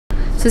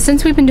So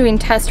since we've been doing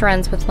test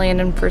runs with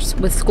Landon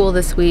with school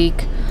this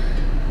week,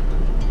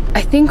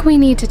 I think we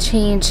need to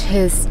change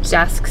his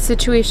desk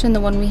situation.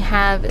 The one we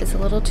have is a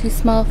little too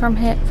small for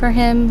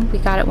him. We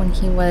got it when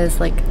he was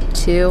like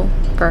 2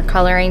 for a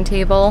coloring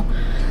table.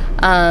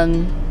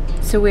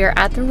 So we are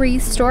at the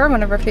Reese store,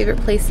 one of our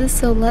favorite places.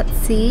 So let's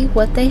see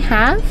what they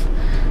have.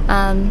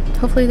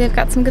 Hopefully they've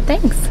got some good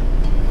things.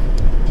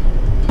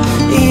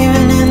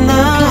 Even in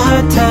the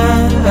hard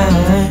times,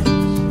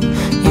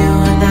 you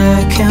and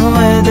I can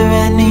weather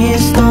any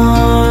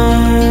storm.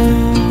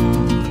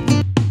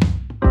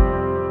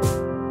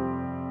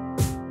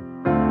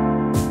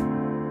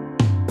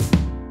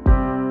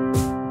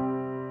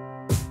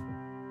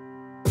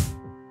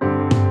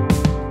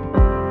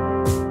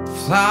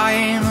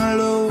 Flying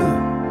low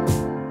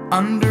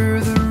under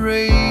the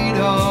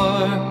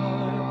radar,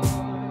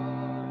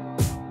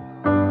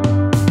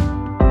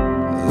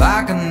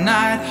 like a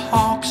night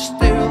hawk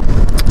still.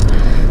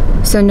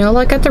 So no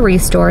luck at the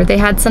Restore. They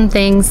had some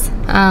things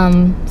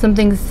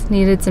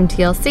needed some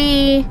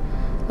TLC,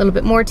 a little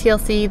bit more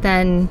TLC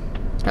than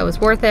that was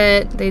worth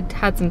it. They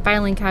had some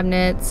filing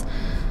cabinets.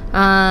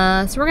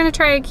 So we're gonna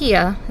try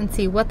IKEA and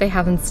see what they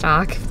have in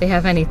stock, if they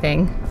have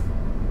anything.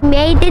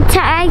 Made it to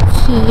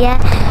IKEA.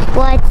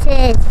 What's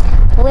this?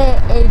 Where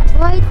it's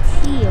right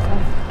here.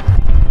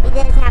 It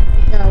does have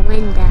to go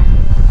window.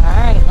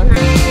 Alright, let's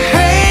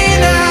Hey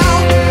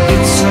now,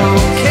 it's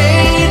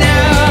okay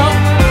now.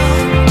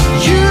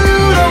 You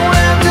don't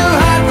have to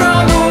hide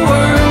from the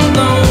world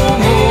no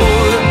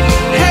more.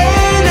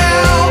 Hey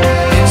now,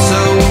 it's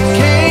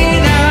okay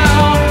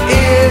now.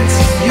 It's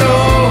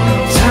your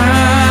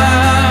time.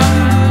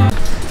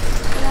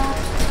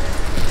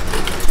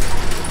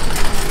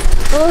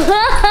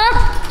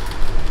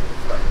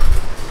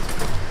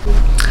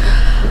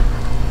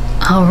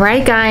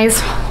 Alright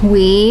guys,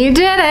 we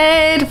did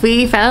it!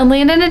 We found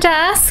Landon a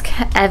desk.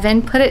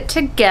 Evan put it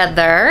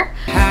together.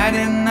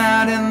 Hiding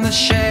out in the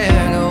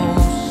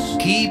shadows,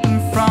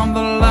 keeping from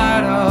the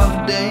light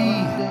of day.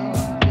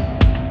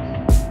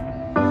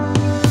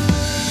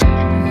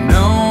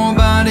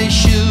 Nobody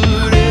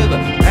should ever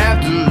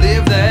have to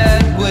live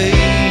that way.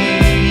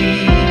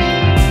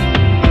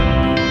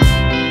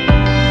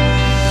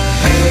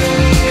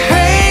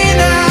 Hey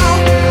now,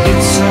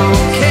 it's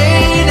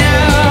okay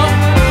now.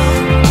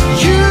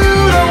 You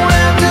don't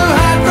have to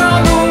hide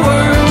from the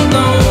world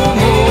no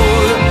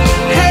more.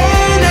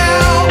 Hey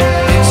now,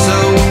 it's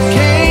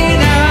okay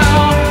now.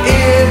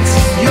 It's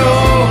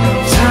your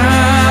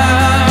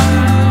time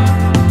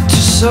to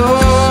soar.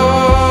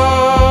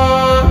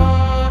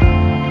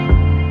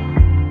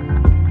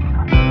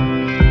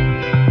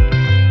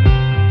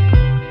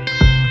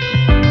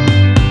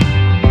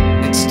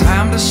 It's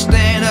time to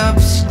stand up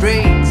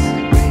straight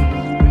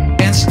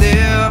and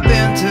step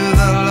into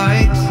the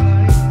light.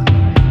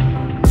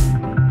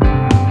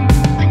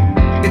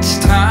 It's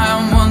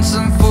time once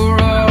and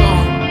for all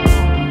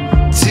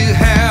to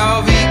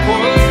have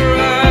equal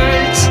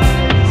rights.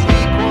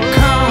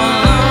 Come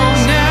along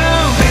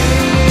now.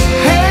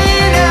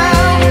 Hey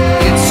now,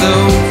 it's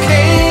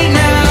okay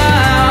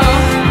now.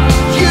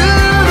 You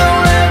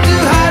don't have to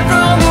hide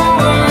from the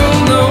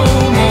world no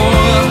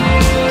more.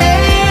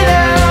 Hey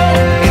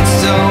now,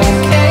 it's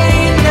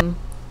okay now.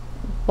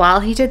 While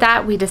he did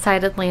that, we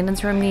decided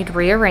Landon's room needed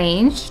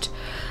rearranged.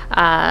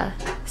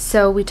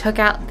 So we took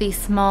out the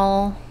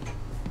small,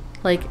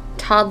 like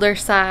toddler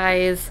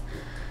size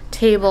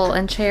table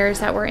and chairs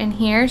that were in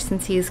here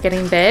since he's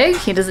getting big.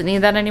 He doesn't need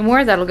that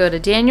anymore. That'll go to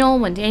Daniel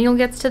when Daniel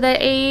gets to that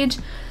age.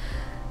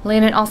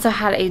 Landon also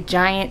had a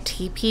giant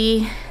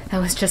teepee that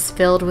was just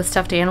filled with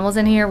stuffed animals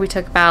in here. We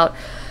took about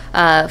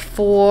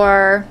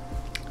 4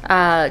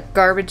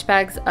 garbage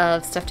bags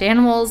of stuffed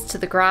animals to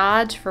the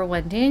garage for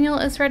when Daniel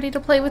is ready to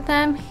play with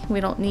them. We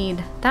don't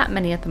need that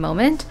many at the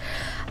moment.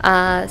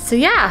 So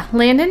yeah,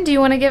 Landon, do you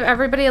want to give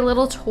everybody a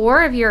little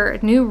tour of your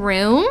new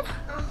room?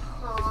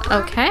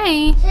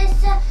 Okay.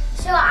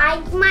 So I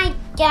might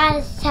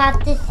just have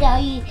to show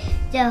you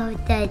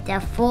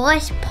the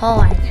first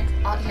part.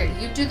 Here,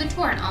 you do the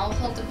tour and I'll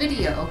hold the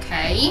video,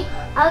 okay?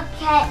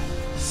 Okay,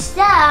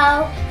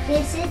 so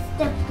this is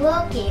the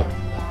book area.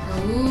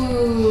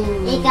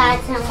 Ooh. It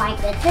got some like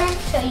a tent,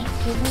 so you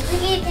can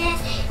read it,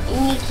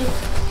 and you can.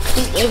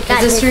 It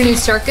got Is this your new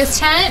circus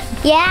tent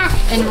Yeah.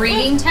 and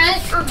reading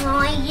tent? You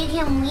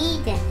can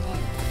read in it.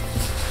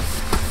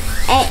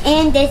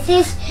 And this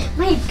is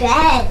my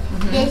bed.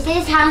 This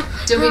is how.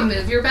 Did we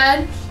move your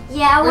bed?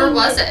 Yeah. Where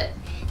was it?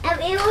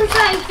 It was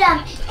like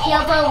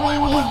here, but we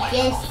moved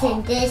this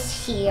and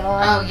this here.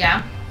 Oh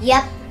yeah.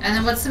 Yep. And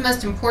then what's the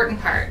most important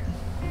part?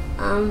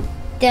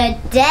 The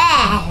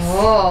desk.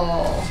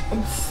 Whoa.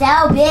 It's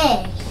so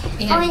big.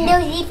 And and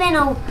there's even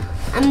a.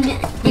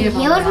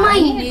 Here's my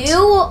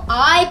new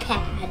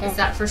iPad. Is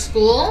that for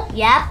school?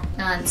 Yep.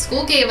 And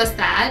school gave us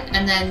that,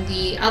 and then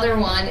the other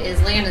one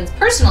is Landon's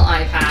personal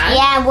iPad.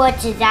 Yeah,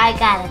 which is I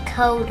got a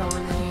code on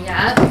it.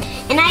 Yep.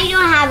 And I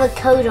don't have a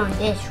code on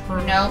this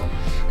one. Nope.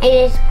 I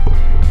just.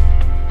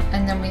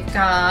 And then we've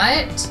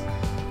got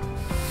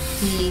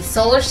the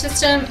solar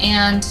system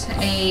and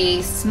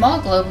a small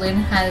globe.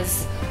 Landon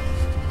has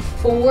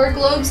 4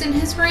 globes in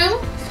his room.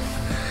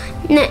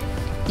 No.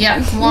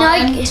 Yeah,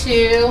 1,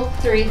 2,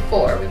 3,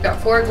 4. We've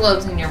got 4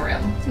 globes in your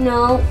room.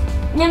 No.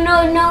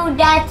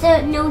 That's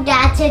a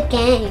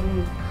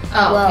game.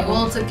 Oh, okay. Globe.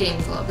 Well, it's a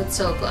game globe. It's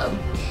still a globe.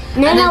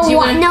 No,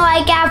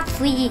 I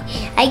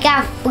I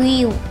got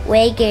 3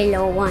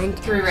 regular ones.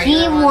 3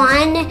 regular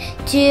ones.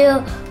 1,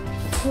 2,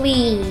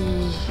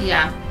 3.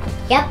 Yeah.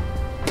 Yep.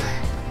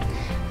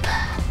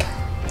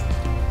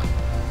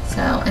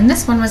 So, and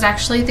this one was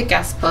actually the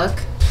guest book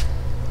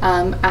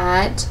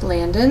at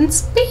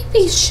Landon's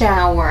baby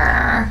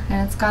shower.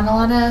 And it's got a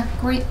lot of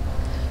great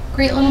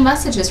little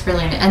messages for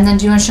Landon. And then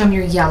do you want to show them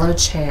your yellow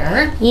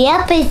chair?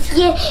 Yep, it's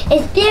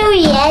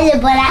very yellow,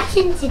 but I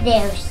can see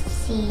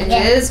It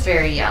is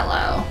very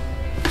yellow.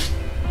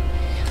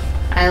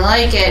 I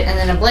like it. And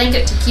then a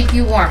blanket to keep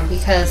you warm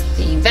because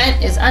the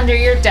vent is under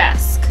your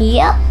desk.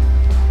 Yep.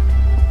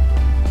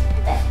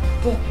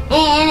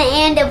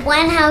 And the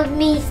one helps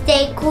me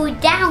stay cool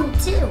down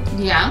too.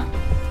 Yeah.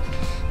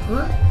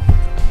 Huh?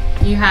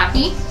 You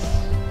happy?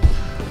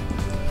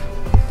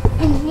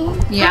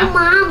 Mm-hmm. Yeah. Oh,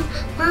 Mom.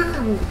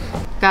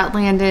 Got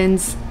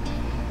Landon's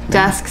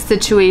desk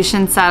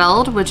situation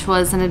settled, which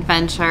was an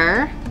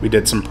adventure. We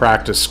did some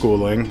practice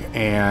schooling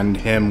and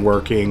him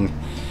working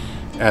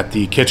at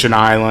the kitchen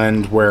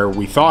island where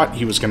we thought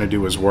he was going to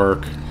do his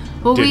work.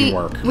 Well, Didn't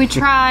work. We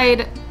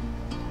tried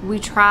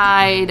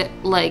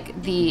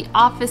like the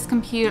office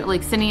computer,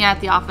 like sitting at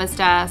the office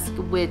desk,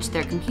 which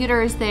their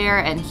computer is there,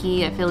 and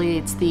he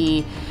affiliates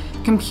the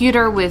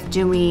computer with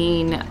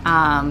doing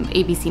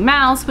ABC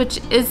Mouse,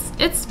 which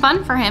it's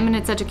fun for him and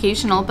it's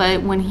educational,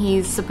 but when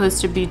he's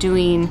supposed to be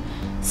doing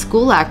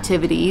school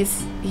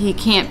activities, he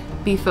can't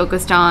be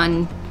focused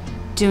on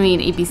doing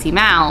ABC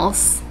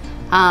Mouse.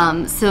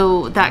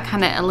 So that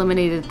kind of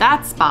eliminated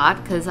that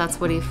spot because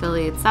that's what he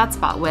affiliates that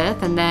spot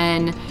with. And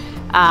then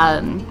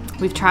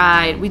we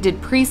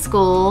did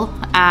preschool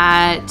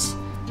at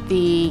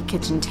the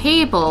kitchen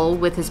table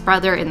with his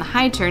brother in the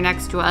high chair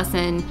next to us,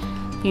 and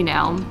you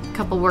know, a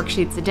couple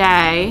worksheets a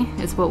day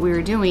is what we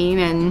were doing,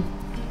 and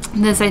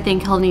this I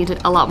think he'll need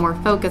a lot more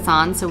focus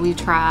on. So we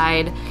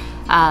tried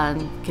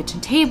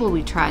kitchen table,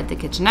 we tried the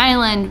kitchen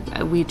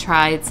island, we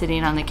tried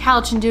sitting on the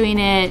couch and doing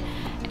it,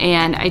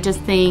 and I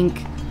just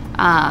think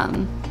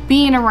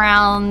being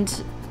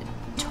around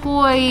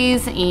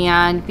toys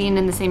and being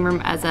in the same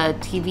room as a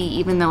TV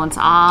even though it's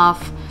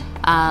off,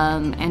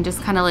 and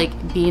just kind of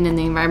like being in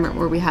the environment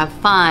where we have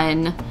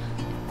fun,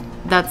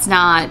 that's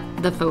not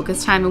the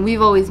focus time. And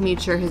we've always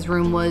made sure his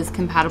room was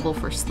compatible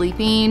for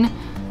sleeping,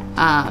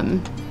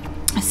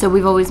 so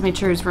we've always made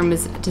sure his room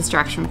is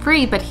distraction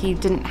free, but he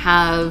didn't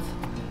have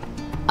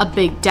a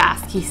big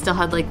desk. He still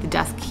had like the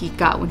desk he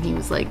got when he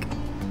was like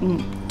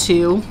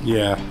 2.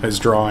 Yeah, his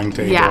drawing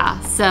table. Yeah,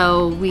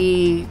 so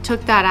we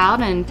took that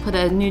out and put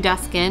a new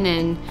desk in,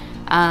 and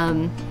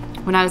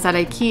when I was at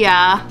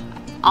IKEA,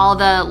 all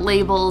the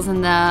labels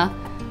in the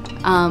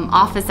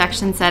office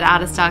section said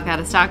out of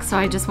stock, so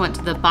I just went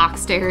to the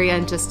boxed area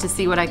and just to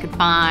see what I could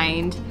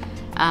find.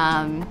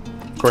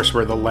 Of course,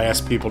 we're the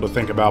last people to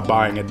think about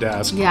buying a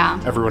desk.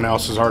 Yeah. Everyone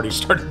else has already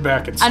started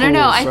back at school. I don't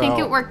know, I so- think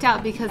it worked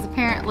out because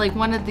apparently like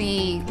one of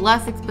the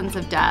less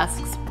expensive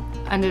desks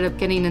ended up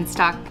getting in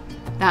stock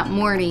that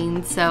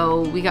morning,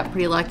 so we got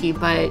pretty lucky,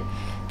 but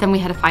then we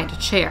had to find a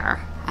chair.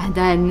 And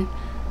then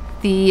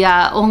the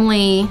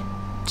only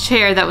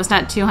chair that was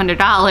not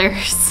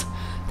 $200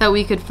 that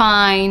we could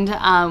find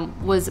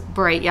was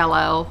bright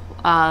yellow.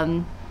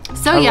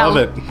 So yellow. I love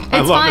it. It's I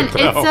love fun. it,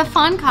 though. It's a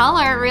fun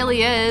color, it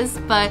really is.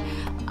 But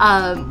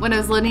when I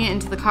was loading it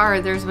into the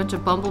car, there's a bunch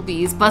of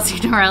bumblebees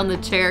buzzing around the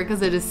chair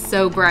because it is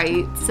so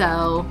bright.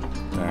 So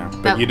Yeah,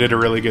 but you did a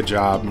really good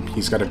job.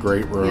 He's got a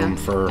great room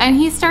for. And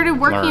he started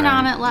working learning.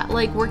 on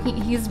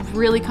it, he's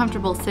really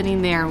comfortable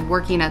sitting there and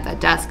working at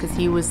that desk because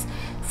he was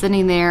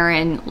sitting there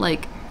and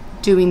like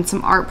doing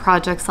some art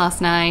projects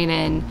last night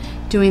and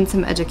doing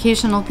some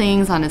educational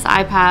things on his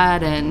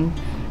iPad,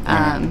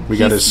 and We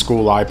got his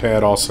school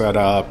iPad all set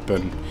up,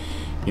 and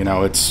you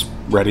know it's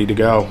ready to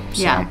go.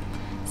 So. Yeah.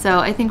 So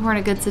I think we're in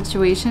a good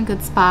situation,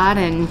 good spot,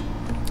 and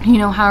you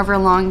know, however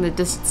long the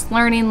distance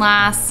learning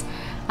lasts,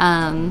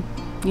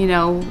 you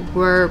know,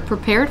 we're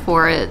prepared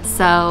for it.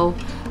 So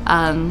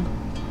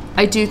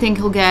I do think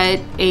he'll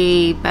get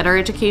a better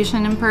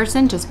education in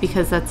person just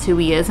because that's who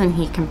he is and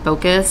he can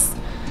focus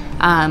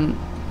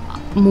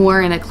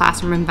more in a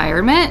classroom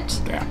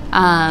environment.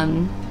 Yeah.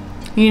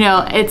 You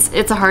know,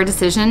 it's a hard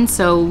decision,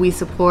 so we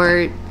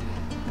support,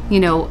 you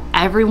know,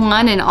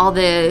 everyone and all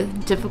the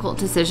difficult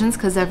decisions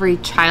because every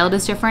child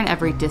is different,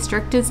 every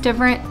district is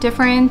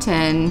different,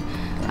 and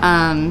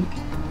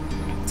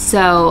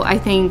so I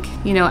think,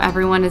 you know,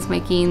 everyone is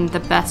making the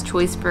best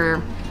choice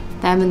for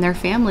them and their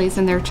families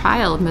and their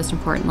child, most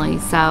importantly.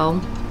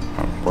 So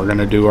We're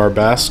gonna do our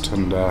best,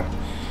 and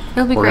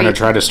it'll be we're great. gonna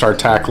try to start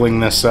tackling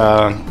this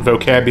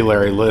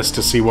vocabulary list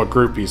to see what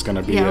group he's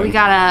gonna be in. Yeah, we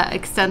got a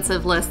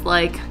extensive list,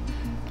 like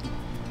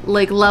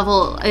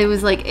level. It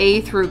was like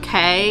A through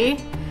K,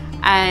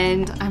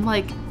 and I'm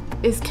like,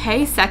 Is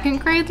Kay second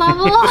grade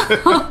level?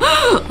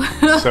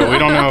 So we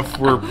don't know if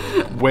we're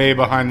way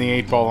behind the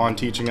 8 ball on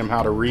teaching him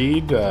how to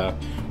read.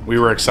 We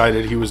were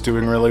excited he was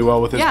doing really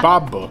well with his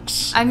Bob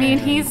books. I mean,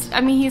 he's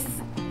doing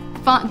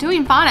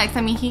phonics.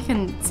 I mean, he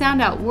can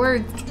sound out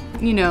words,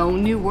 you know,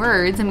 new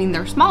words. I mean,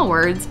 they're small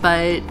words,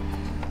 but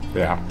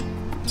yeah.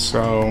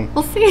 So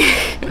we'll see.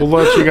 We'll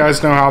let you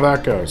guys know how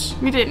that goes.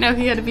 We didn't know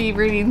he had to be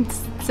reading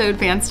so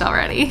advanced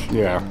already.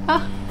 Yeah.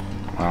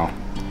 Well,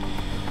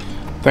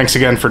 thanks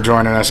again for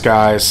joining us,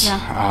 guys.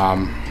 Yeah.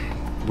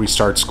 We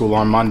start school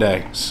on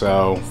Monday,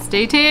 so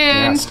stay tuned.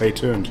 Yeah, stay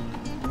tuned.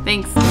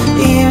 Thanks.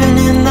 Even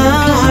in the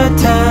hard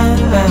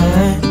times,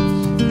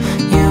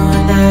 you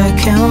and I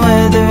can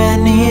weather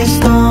any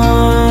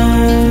storm.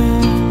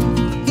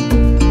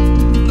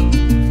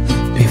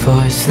 Before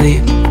I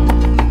sleep,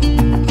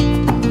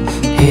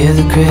 hear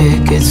the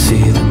crickets,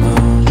 see the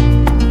moon,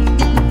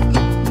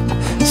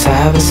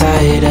 side by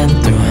side and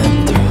through.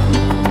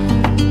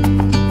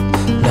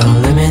 No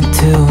limit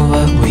to what